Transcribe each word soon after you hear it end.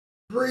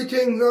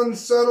Greetings,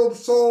 unsettled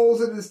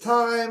souls. It is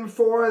time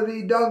for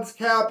the Dunce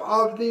Cap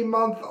of the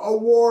Month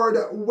award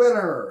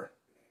winner.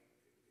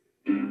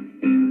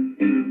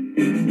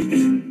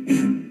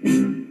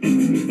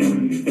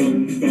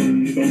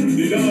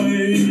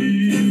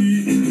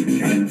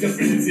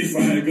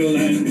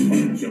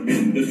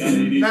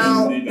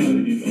 Now,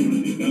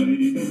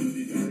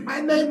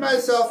 I made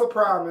myself a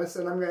promise,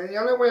 and the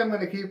only way I'm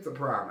going to keep the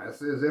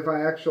promise is if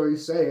I actually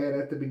say it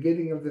at the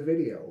beginning of the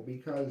video,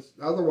 because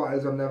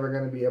otherwise I'm never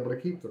going to be able to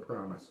keep the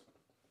promise.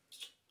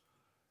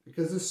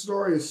 Because this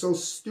story is so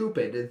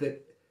stupid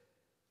that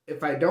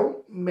if I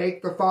don't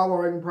make the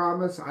following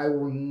promise, I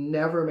will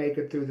never make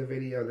it through the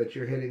video that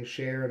you're hitting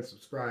share and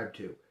subscribe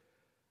to.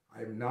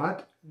 I'm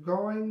not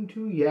going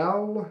to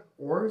yell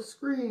or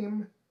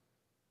scream.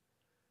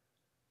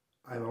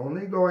 I'm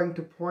only going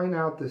to point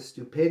out the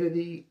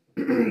stupidity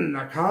in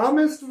the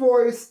calmest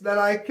voice that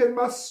I can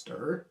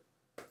muster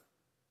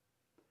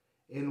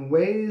in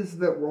ways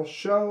that will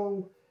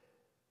show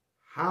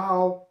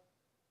how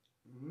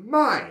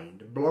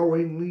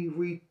mind-blowingly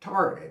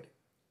retarded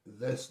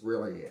this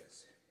really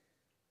is.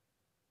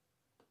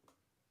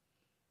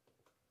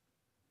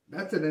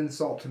 That's an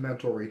insult to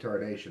mental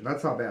retardation.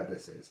 That's how bad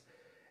this is.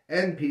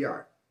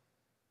 NPR.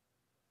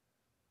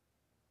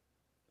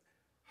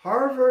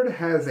 Harvard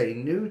has a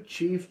new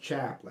chief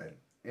chaplain,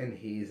 and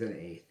he's an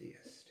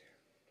atheist.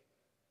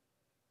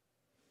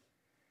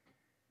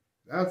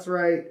 That's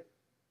right,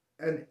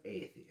 an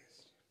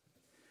atheist.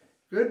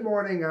 Good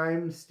morning,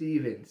 I'm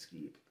Steve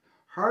Inskeep.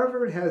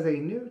 Harvard has a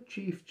new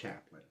chief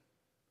chaplain.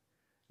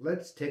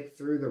 Let's tick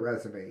through the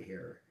resume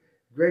here.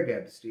 Greg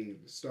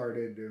Epstein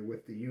started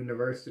with the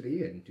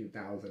university in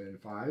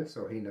 2005,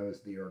 so he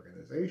knows the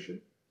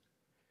organization.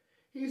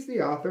 He's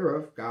the author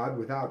of God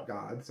Without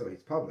God, so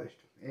he's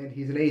published, and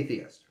he's an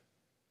atheist.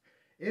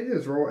 In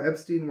his role,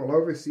 Epstein will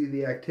oversee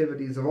the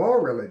activities of all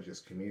religious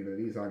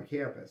communities on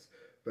campus,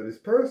 but his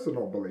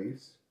personal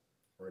beliefs,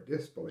 or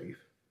disbelief,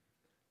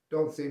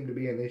 don't seem to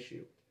be an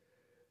issue.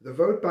 The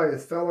vote by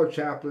his fellow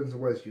chaplains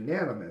was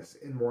unanimous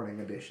in Morning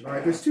Edition. All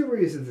right, there's two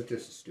reasons that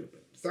this is stupid.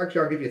 So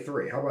actually, I'll give you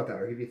three. How about that?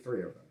 I'll give you three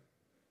of them.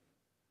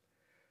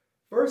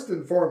 First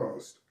and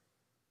foremost,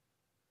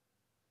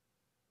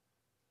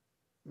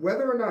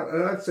 whether or not,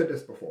 and I've said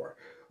this before,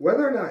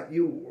 whether or not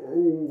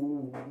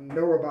you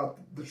know about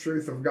the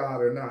truth of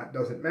God or not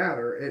doesn't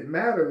matter. It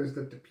matters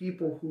that the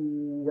people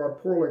who are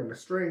pulling the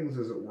strings,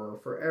 as it were,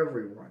 for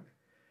everyone,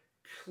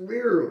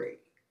 clearly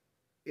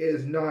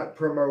is not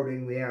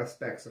promoting the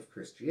aspects of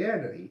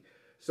Christianity.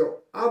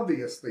 So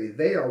obviously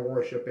they are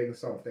worshiping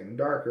something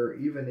darker,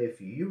 even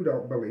if you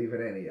don't believe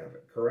in any of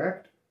it,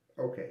 correct?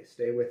 Okay,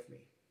 stay with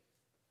me.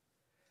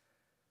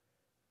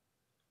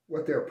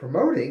 What they're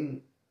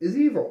promoting is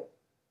evil.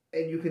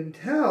 And you can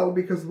tell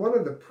because one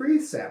of the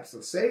precepts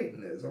of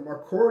Satanism,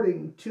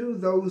 according to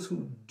those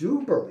who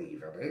do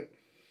believe in it,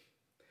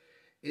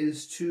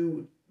 is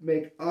to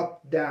make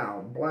up,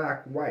 down,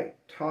 black, white,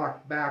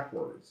 talk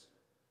backwards,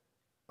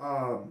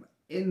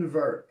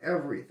 invert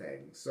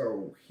everything.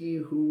 So he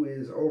who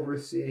is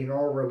overseeing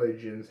all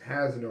religions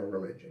has no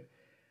religion.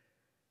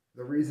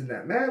 The reason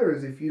that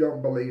matters, if you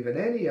don't believe in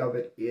any of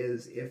it,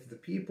 is if the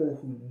people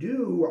who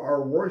do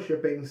are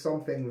worshiping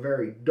something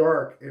very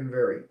dark and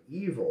very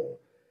evil,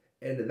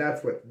 and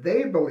that's what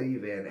they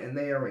believe in, and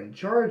they are in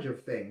charge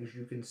of things,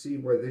 you can see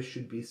where this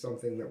should be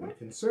something that would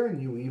concern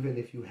you, even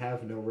if you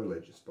have no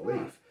religious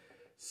belief.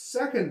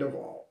 Second of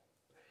all,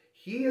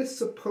 he is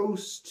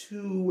supposed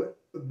to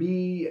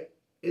be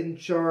in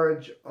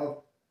charge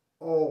of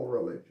all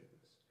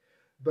religions.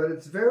 But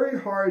it's very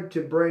hard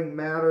to bring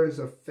matters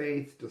of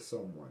faith to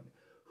someone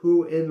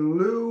who, in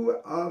lieu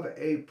of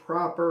a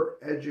proper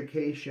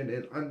education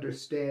and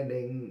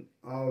understanding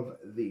of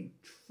the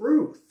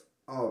truth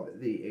of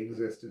the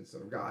existence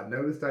of God.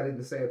 Notice I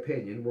didn't say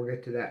opinion. We'll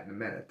get to that in a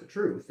minute. The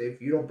truth. If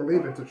you don't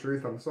believe it's the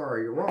truth, I'm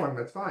sorry, you're wrong.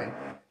 That's fine.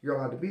 You're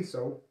allowed to be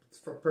so. It's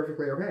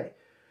perfectly okay.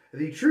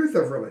 The truth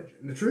of religion,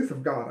 the truth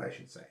of God, I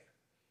should say,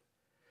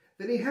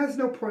 that he has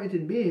no point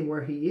in being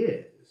where he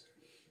is.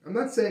 I'm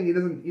not saying he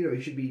doesn't,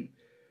 he should be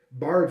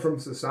barred from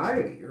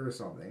society or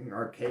something,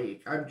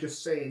 archaic. I'm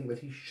just saying that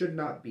he should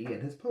not be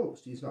in his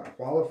post. He's not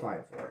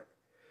qualified for it.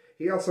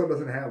 He also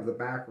doesn't have the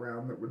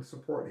background that would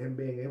support him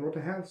being able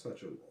to have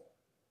such a role.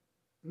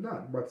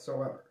 None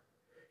whatsoever.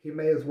 He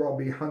may as well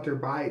be Hunter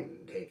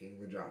Biden taking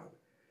the job.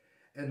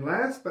 And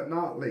last but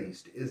not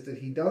least is that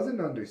he doesn't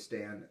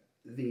understand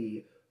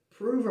the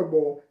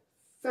provable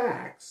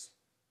facts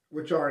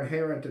which are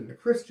inherent in the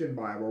Christian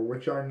Bible,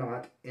 which are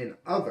not in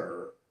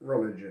other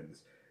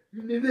religions.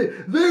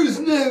 There's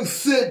no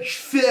such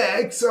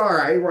facts. All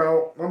right,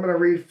 well, I'm going to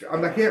read,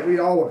 I can't read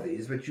all of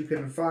these, but you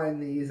can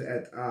find these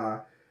at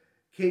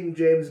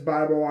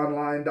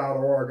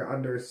KingJamesBibleOnline.org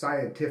under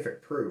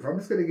scientific proof. I'm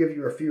just going to give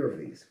you a few of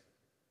these.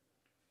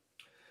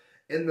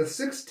 In the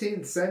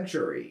 16th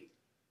century,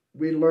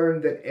 we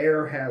learned that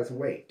air has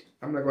weight.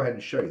 I'm going to go ahead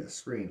and show you the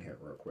screen here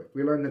real quick.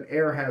 We learned that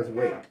air has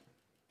weight.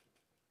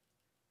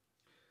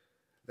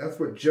 That's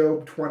what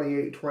Job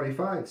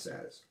 28:25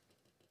 says,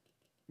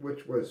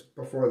 which was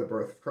before the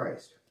birth of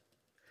Christ.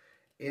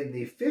 In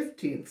the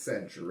 15th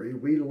century,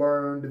 we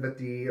learned that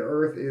the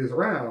earth is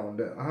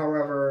round.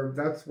 However,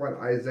 that's what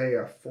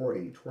Isaiah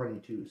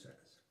 40:22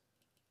 says.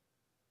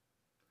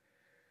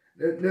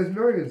 There's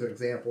millions of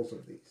examples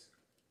of these.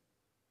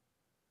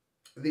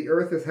 The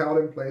earth is held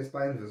in place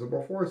by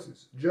invisible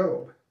forces.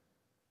 Job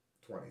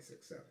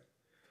 26:7.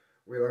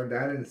 We learned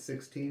that in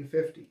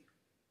 1650.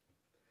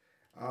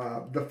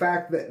 The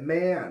fact that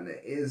man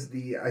is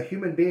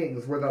human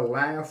beings were the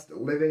last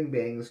living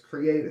beings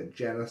created.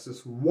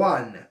 Genesis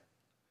 1.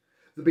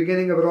 The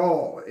beginning of it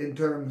all in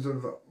terms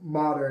of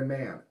modern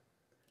man.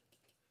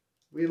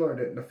 We learned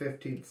it in the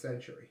 15th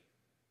century.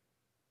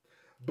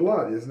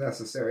 Blood is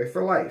necessary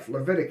for life.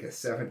 Leviticus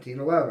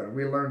 17:11.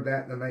 We learned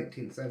that in the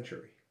 19th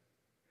century.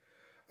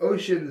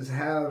 Oceans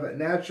have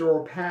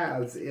natural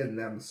paths in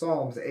them.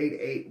 Psalms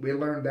 8:8. We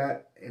learned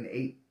that in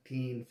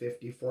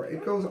 1854.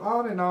 It goes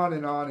on and on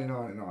and on and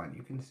on and on.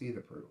 You can see the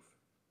proof.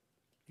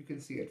 You can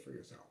see it for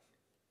yourself.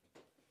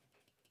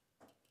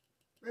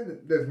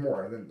 And there's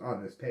more than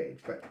on this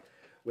page. But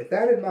with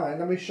that in mind,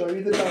 let me show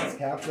you the dunce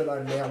cap that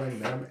I'm mailing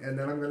them. And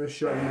then I'm going to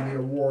show you the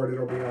award.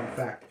 It'll be on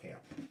Fact Camp.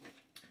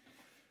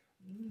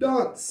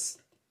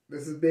 Dunce.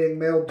 This is being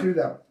mailed to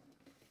them.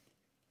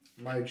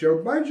 My Joe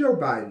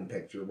Biden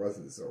picture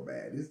wasn't so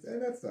bad.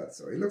 That's not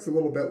so. He looks a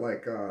little bit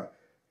like,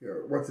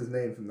 what's his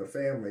name from the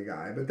Family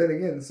Guy. But then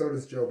again, so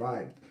does Joe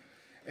Biden.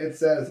 It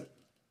says,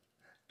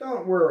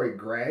 "Don't worry,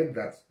 Greg."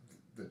 That's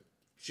the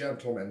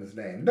gentleman's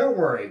name. "Don't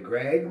worry,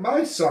 Greg.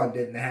 My son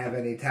didn't have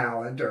any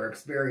talent or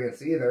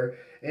experience either,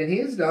 and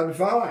he's done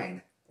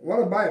fine.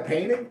 Want to buy a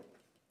painting?"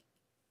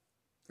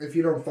 If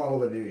you don't follow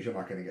the news, you're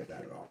not going to get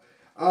that at all.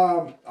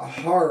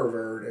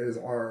 Harvard is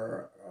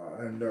our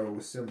no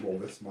symbol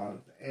this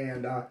month.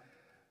 And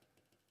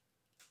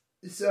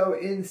so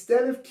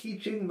instead of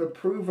teaching the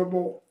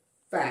provable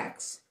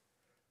facts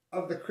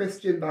of the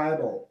Christian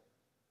Bible,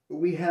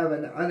 we have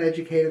an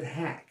uneducated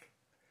hack.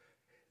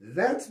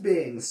 That's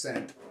being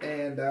sent.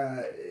 And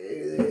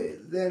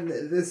then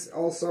this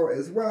also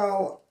as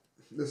well,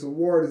 this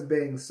award is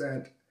being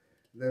sent.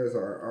 There's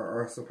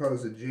our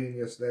supposed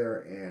genius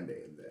there, and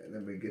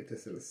then we get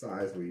this to the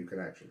size where you can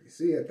actually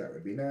see it. That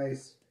would be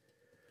nice.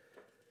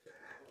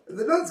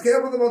 The Dunce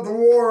Camp of the Month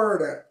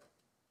Award.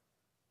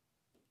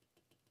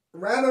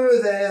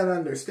 Rather than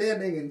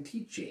understanding and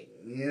teaching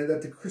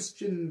that the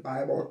Christian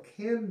Bible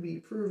can be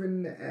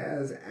proven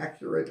as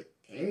accurate,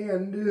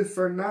 and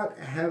for not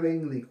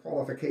having the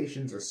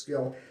qualifications or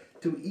skill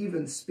to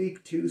even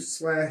speak to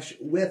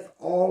 / with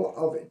all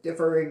of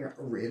differing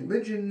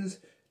religions,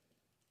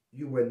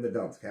 you win the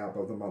Dunce Cap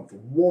of the Month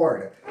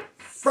Award.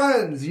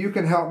 Friends, you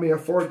can help me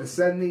afford to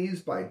send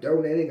these by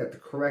donating at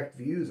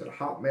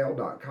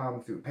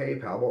thecorrectviews@hotmail.com through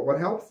PayPal. But what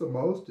helps the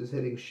most is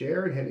hitting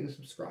share and hitting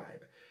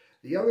subscribe.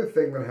 The other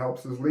thing that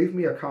helps is leave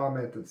me a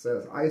comment that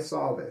says, "I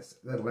saw this,"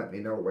 then let me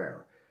know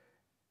where.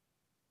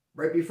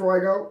 Right before I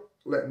go,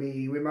 let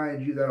me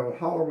remind you that on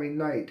Halloween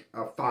night,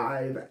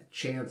 5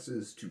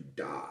 Chances to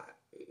Die.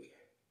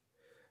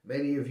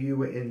 Many of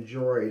you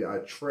enjoyed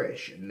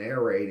Trish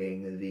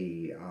narrating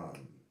the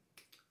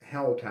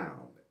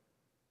Helltown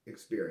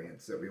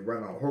experience that we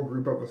went on. A whole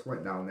group of us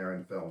went down there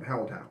and filmed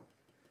Helltown.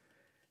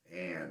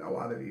 And a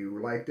lot of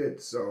you liked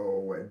it,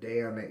 so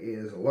Dan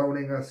is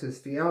loaning us his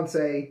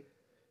fiance.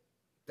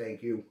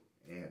 Thank you.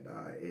 And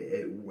I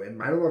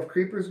don't know if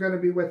Creeper's going to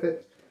be with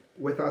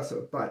us,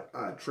 but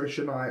Trish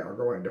and I are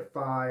going to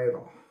 5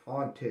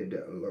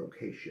 haunted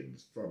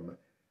locations from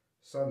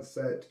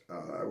sunset.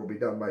 We'll be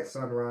done by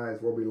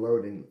sunrise. We'll be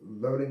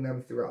loading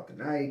them throughout the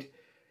night.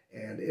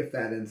 And if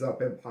that ends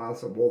up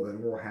impossible,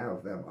 then we'll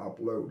have them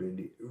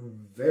uploaded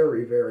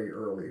very, very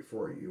early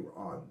for you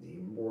on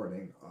the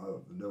morning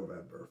of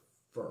November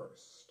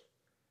 1st.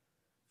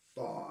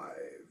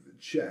 5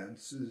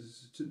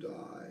 Chances to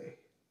Die.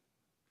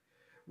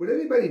 Would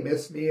anybody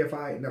miss me if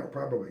no,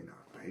 probably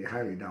not. I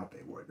highly doubt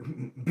they would.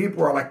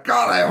 People are like,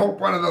 "God, I hope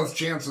one of those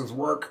chances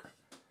work."